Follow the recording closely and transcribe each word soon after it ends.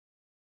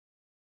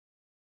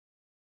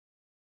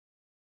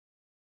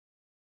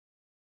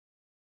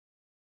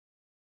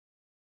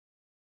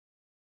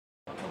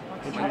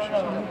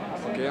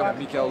Okay, I'm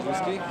Mikael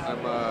Zewski.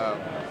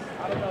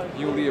 I'm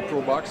newly a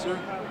pro boxer,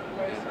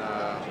 and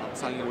I'm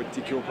signing with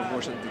TKO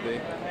promotion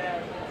today.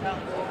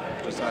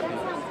 Just happy. That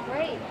sounds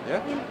great.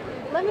 Yeah?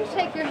 Let me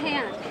shake your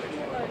hand.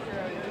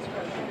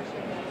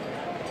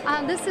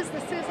 This is the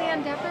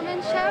Susanne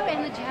Depperman show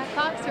and the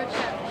JacBoxer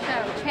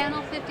show,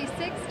 Channel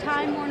 56,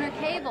 Time Warner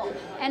Cable,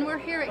 and we're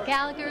here at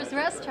Gallager's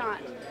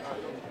restaurant.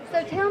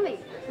 So tell me,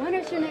 when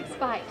is your next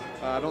fight?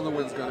 I don't know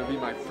when it's going to be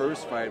my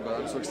first fight, but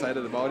I'm so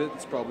excited about it.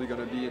 It's probably going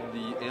to be in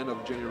the end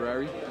of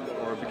January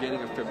or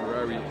beginning of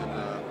February, and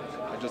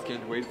I just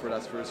can't wait for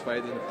that first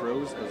fight in the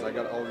pros, because I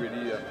got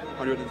already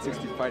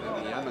 160 fights in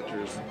the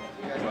amateurs,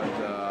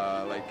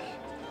 but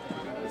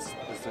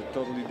it's a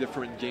totally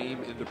different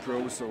game in the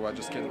pros, so I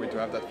just can't wait to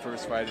have that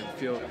first fight and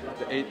feel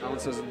the 8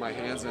 ounces in my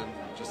hands and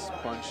just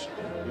punch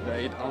with the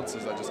 8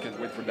 ounces. I just can't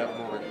wait for that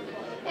moment.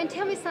 And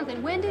tell me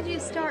something, when did you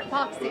start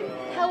boxing?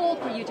 How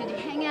old were you? Did you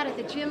hang out at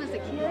the gym as a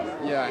kid?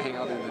 Yeah, I hang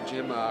out in the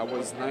gym. I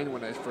was 9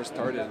 when I first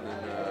started, and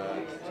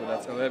so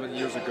that's 11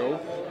 years ago.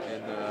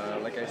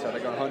 And like I said, I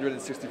got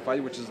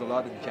 165, which is a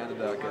lot in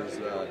Canada, because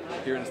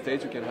here in the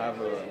States you can have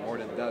more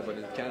than that, but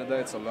in Canada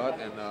it's a lot.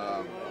 And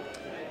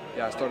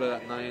yeah, I started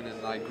at 9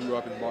 and I grew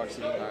up in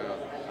boxing.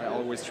 I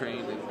always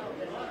trained, and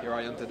here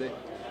I am today.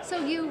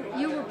 So you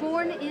were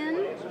born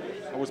in?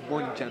 I was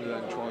born in Canada,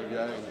 in Toronto,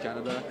 yeah, in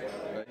Canada.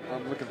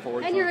 I'm looking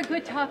forward to it. And you're a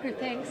good talker,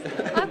 thanks.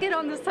 I'll get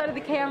on this side of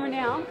the camera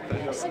now.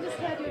 Thanks. I just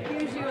had to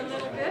abuse you a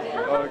little bit.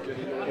 Okay.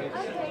 Okay.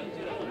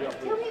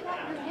 Tell me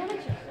about your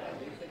manager.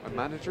 My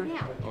manager?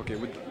 Yeah. Okay,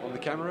 on the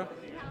camera?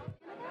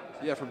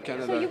 Yeah, from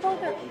Canada. So you both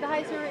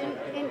guys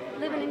are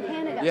living in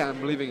Canada? Yeah,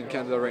 I'm living in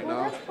Canada right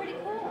now. That's pretty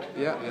cool.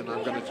 Yeah, and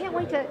I'm gonna.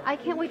 I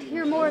can't wait to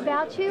hear more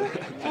about you.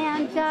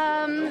 And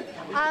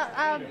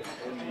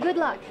good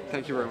luck.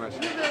 Thank you very much.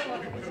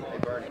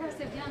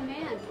 Impressive young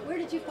man. Where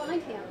did you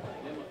find him?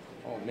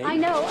 Oh, me? I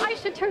know. I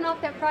should turn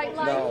off that bright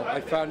light. No, I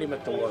found him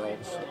at the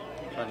Worlds.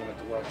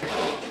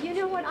 You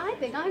know what? I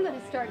think I'm going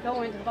to start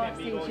going to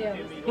boxing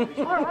gyms.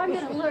 Or I'm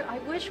going to learn. I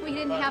wish we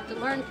didn't have to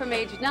learn from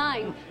age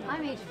 9.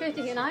 I'm age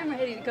 50 and I'm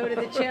ready to go to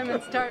the gym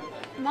and start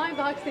my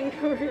boxing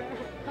career.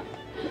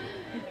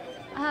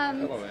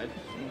 Hello, Ed.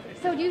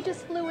 So you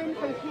just flew in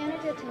from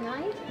Canada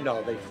tonight?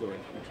 No, they flew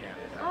in from Canada.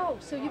 Oh,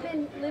 so you've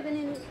been living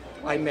in...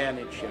 I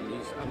manage him.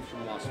 I'm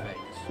from Las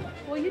Vegas.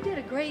 Well, you did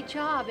a great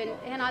job,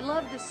 and I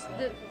love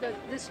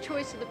this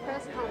choice of the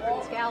press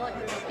conference,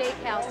 Gallager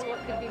Steakhouse.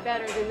 What could be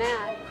better than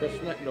that? Chris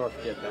North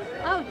did that.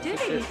 Oh, did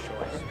he? His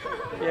choice.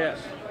 Yes.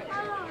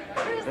 Oh,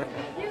 Chris,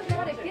 you've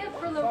got a gift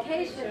for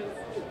locations.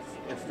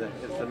 It's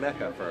the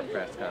mecca for a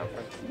press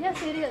conference.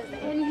 Yes, it is.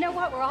 And you know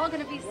what? We're all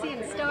going to be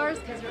seeing stars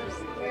because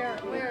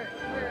we're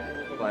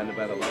Blinded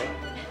by the light.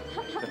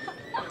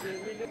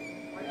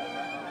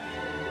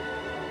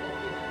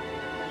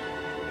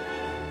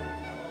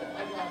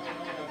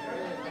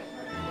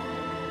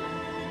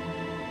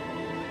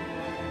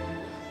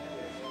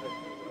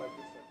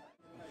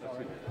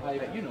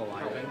 You know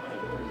Ivan.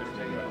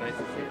 Nice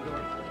to see you.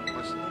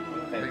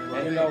 And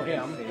you know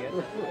him.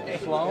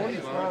 Sloan?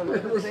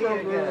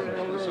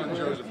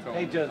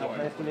 Hey, Joseph.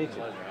 Nice to meet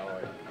you.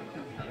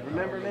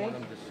 Remember me?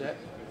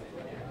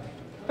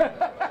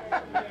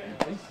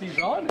 He's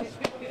honest.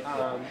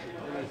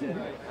 Actually,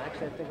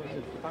 I think it was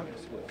at Fox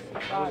School.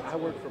 I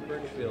worked for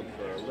Birchfield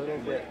for a little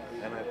bit,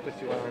 and I put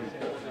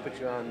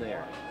you on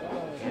there.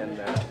 And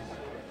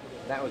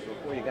that was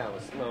before you got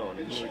with Sloan,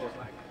 and you were just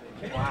like,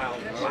 wow,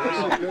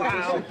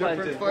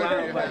 Different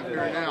fighter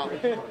now.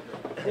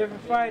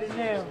 Different fighter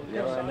now.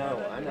 No, I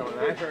know,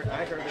 and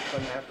I heard it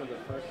from after the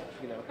first,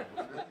 We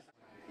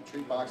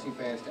treat boxing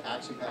fans to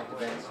action-packed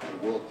events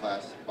and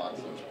world-class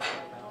boxing.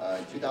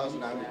 In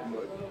 2009, we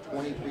promoted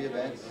 23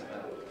 events.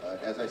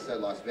 As I said,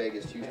 Las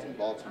Vegas, Houston,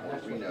 Baltimore,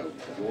 Reno,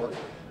 York,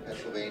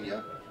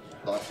 Pennsylvania,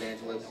 Los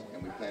Angeles,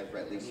 and we plan for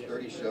at least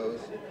 30 shows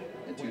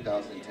in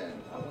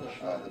 2010.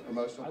 The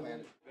promotional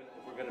plan is...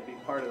 If we're going to be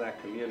part of that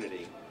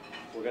community,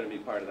 we're going to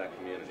be part of that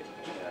community.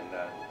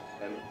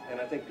 And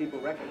I think people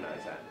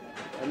recognize that.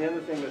 And the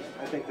other thing that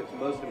I think that's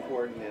most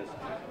important is,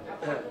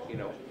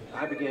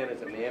 I began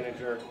as a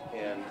manager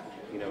and,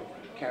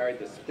 carried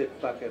the spit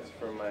buckets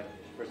for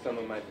some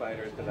of my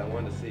fighters because I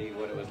wanted to see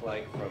what it was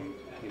like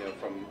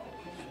from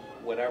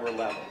whatever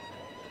level.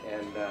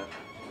 And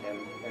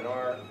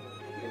our,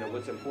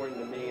 what's important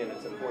to me and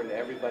it's important to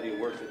everybody who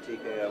works at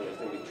TKO is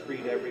that we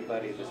treat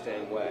everybody the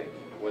same way,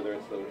 whether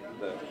it's the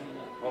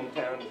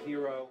hometown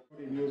hero.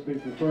 The deal has been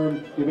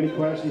confirmed. If you have any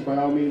questions, by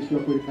all means,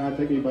 feel free to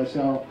contact me by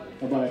cell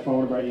or by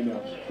phone or by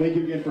email. Thank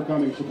you again for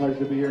coming. It's a pleasure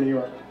to be here in New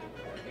York.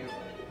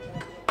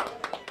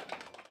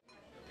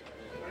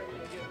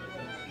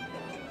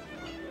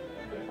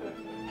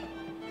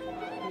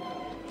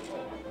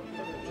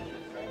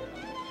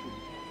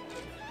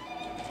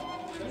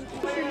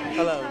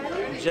 Hello,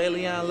 I'm J.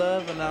 Leon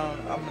Love, and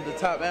I'm the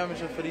top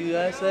amateur for the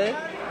USA,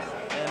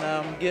 and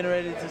I'm getting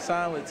ready to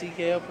sign with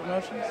TKO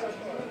Promotions.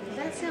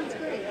 That sounds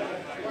great.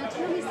 Now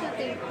tell me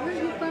something. Where are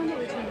you from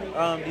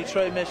originally?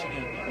 Detroit,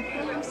 Michigan.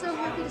 Well, I'm so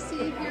happy to see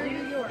you here in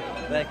New York.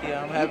 Thank you.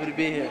 I'm happy to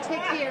be here. Take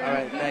care. All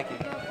right, thank you.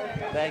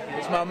 Thank you.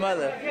 It's my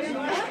mother.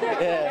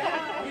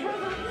 Yeah.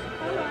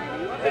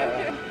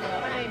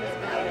 My name is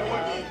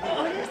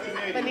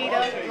Benita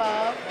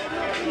Love.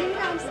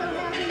 Benita, I'm so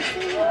happy to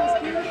see you this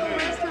beautiful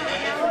restaurant,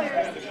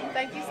 Gallager.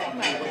 Thank you so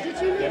much. Did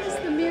you notice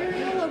the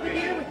mural over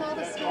there with all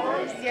the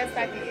stars? Yes,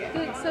 I did.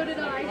 Good, so did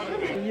I.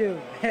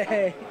 You.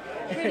 Hey.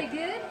 Pretty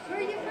good. Where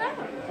are you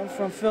from? I'm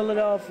from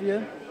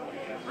Philadelphia.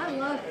 I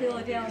love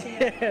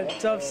Philadelphia.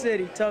 Tough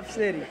city, tough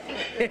city.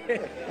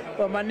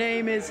 But my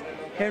name is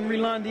Henry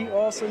Lundy,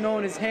 also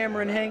known as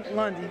Hammer and Hank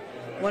Lundy,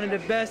 one of the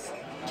best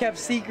kept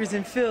secrets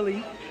in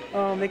Philly.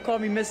 They call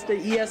me Mr.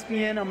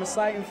 ESPN. I'm a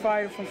sighting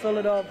fighter from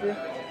Philadelphia.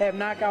 Have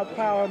knockout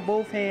power in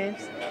both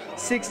hands.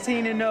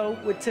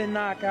 16-0 with 10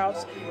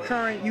 knockouts.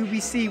 Current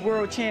UBC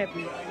world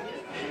champion.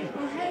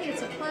 Well, hey,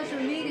 it's a pleasure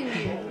meeting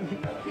you.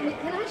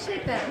 Can I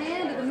shake the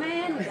hand of the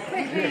man with the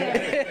quick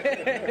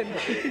hand?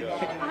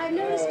 I've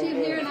noticed you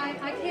here, and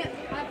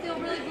I feel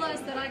really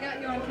blessed that I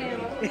got you on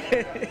camera.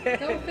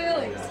 Go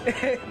Phillies.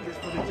 Just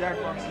for the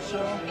JacBoxer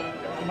show.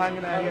 I'm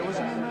hanging out here. What's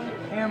your name,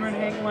 man? Hammer and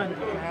Hank Lundy.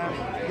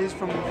 He's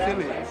from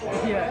Philly.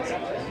 Yes.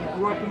 You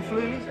grew up in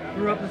Philly?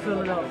 Grew up in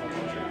Philadelphia.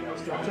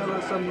 So tell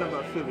us something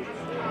about Philly.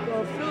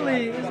 Well,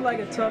 Philly is like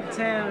a tough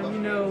town, you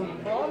know.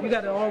 You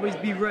got to always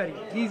be ready.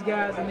 These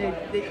guys, and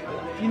they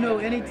you know,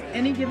 any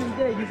given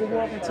day you can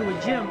walk into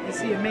a gym and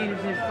see a main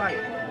event fight.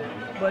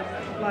 But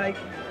like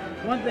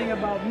one thing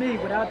about me,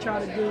 what I try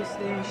to do is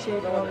stay in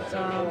shape all the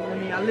time. I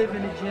mean, I live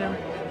in the gym.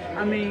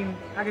 I mean,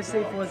 I can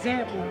say, for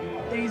example,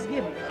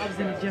 Thanksgiving, I was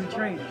in the gym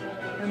training.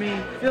 I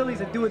mean,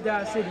 Philly's a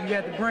do-or-die city. You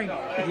have to bring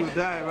it. You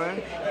die,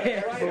 right?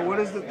 Yeah. But what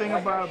is the thing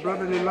about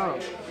brotherly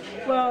love?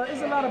 Well,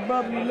 it's a lot of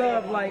brotherly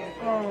love. Like,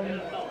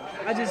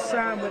 I just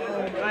signed with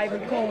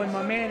Ivan Cohen,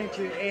 my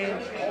manager,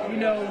 and, you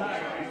know,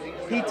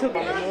 he took...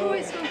 My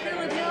boys from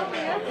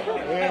Philadelphia.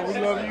 Yeah, we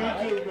love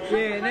you too.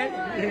 Yeah, and that...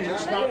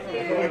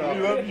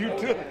 We love you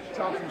too.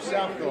 Tom from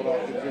South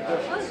Philadelphia. You're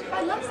different.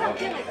 I love South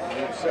Philly. Do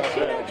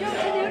you know Joe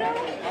Tenuto?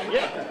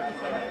 Yeah.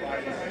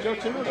 Joe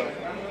Tenuto.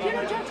 Do you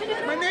know Joe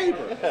Tenuto? My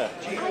neighbor. I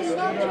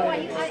love Joe.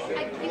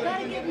 You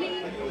gotta give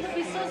me, he'll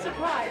be so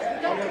surprised.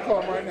 I'm gonna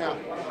call him right now.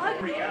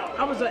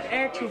 I was an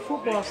actual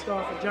football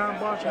star for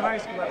JacBoxer High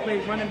School. I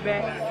played running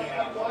back.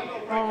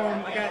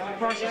 I got a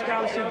partial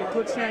scholarship at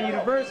Kutztown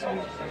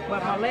University.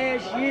 But my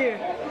last year,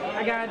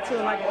 I got into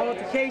like an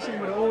altercation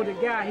with an older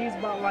guy. He's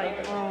about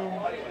like,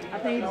 I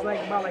think he was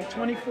like about like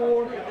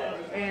 24,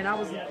 and I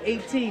was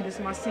 18. This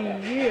is my senior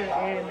year,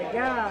 and the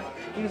guy,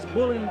 he was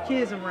bullying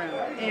kids around.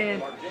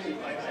 And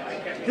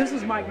this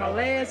was like my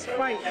last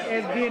fight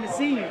as being a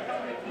senior.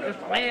 It was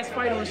my last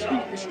fight on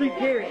the street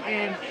period.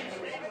 And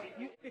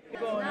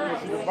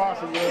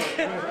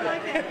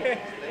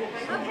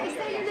Okay,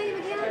 say your name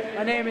again.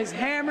 my name is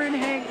Hammer and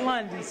Hank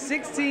Lundy,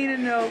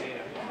 16-0,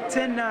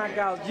 10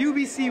 knockouts,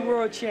 UBC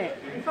world champ.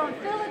 From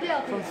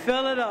Philadelphia. From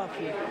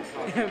Philadelphia.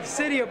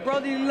 City of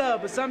brotherly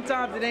love, but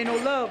sometimes it ain't no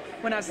love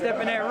when I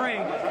step in that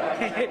ring.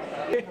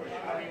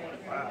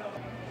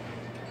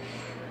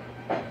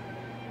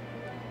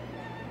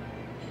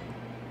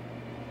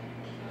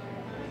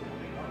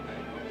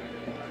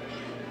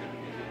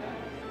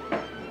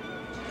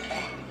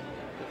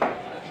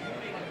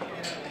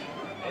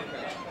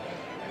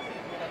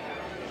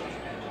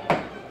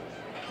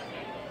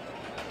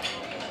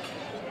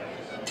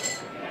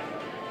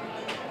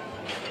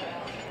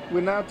 We're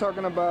now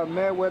talking about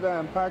Mayweather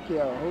and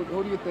Pacquiao.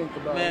 Who do you think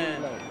about?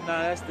 Man,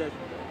 that's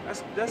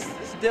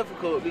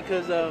difficult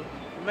because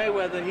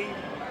Mayweather,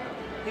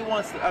 he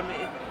wants to, I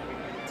mean,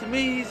 to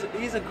me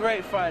he's a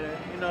great fighter.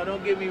 You know,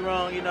 don't get me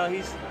wrong. You know,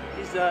 he's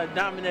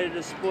dominated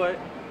the sport.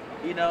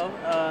 You know,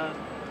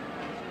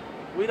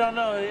 we don't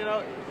know. You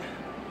know,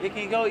 it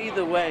can go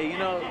either way. You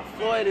know,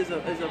 Floyd is a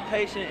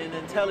patient and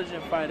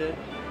intelligent fighter.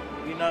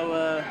 You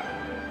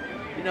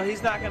know,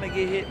 he's not going to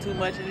get hit too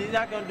much, and he's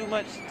not going to do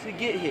much to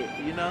get hit,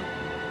 you know.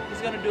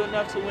 He's going to do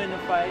enough to win the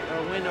fight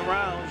or win the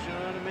rounds, you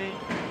know what I mean?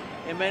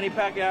 And Manny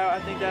Pacquiao, I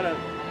think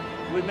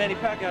with Manny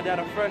Pacquiao,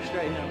 that'll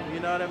frustrate him,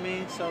 you know what I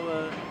mean?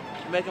 So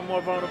make him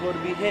more vulnerable to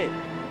be hit.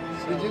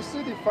 So. Did you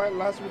see the fight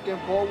last weekend,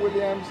 Paul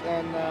Williams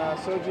and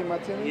Sergio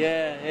Martinez?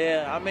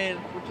 Yeah. I mean,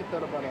 what you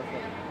thought about that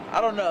fight?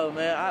 I don't know,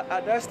 man.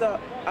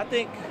 I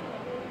think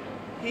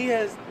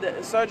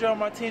Sergio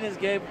Martinez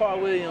gave Paul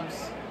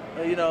Williams,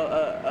 you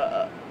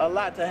know, a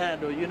lot to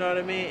handle, you know what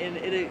I mean?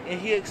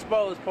 And he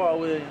exposed Paul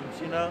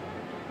Williams, you know.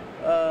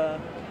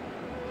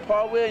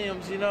 Paul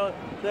Williams, you know,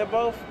 they're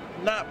both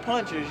not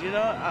punchers, you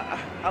know.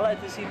 I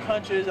like to see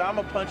punchers. I'm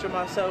a puncher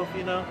myself,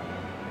 you know.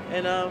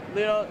 And,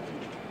 you know,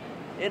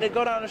 it'll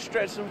go down the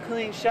stretch, some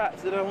clean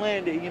shots that are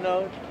landed, you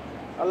know.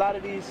 A lot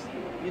of these,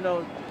 you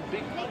know,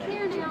 big... Take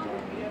care now.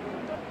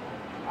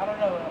 I don't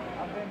know.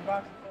 I've been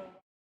boxing.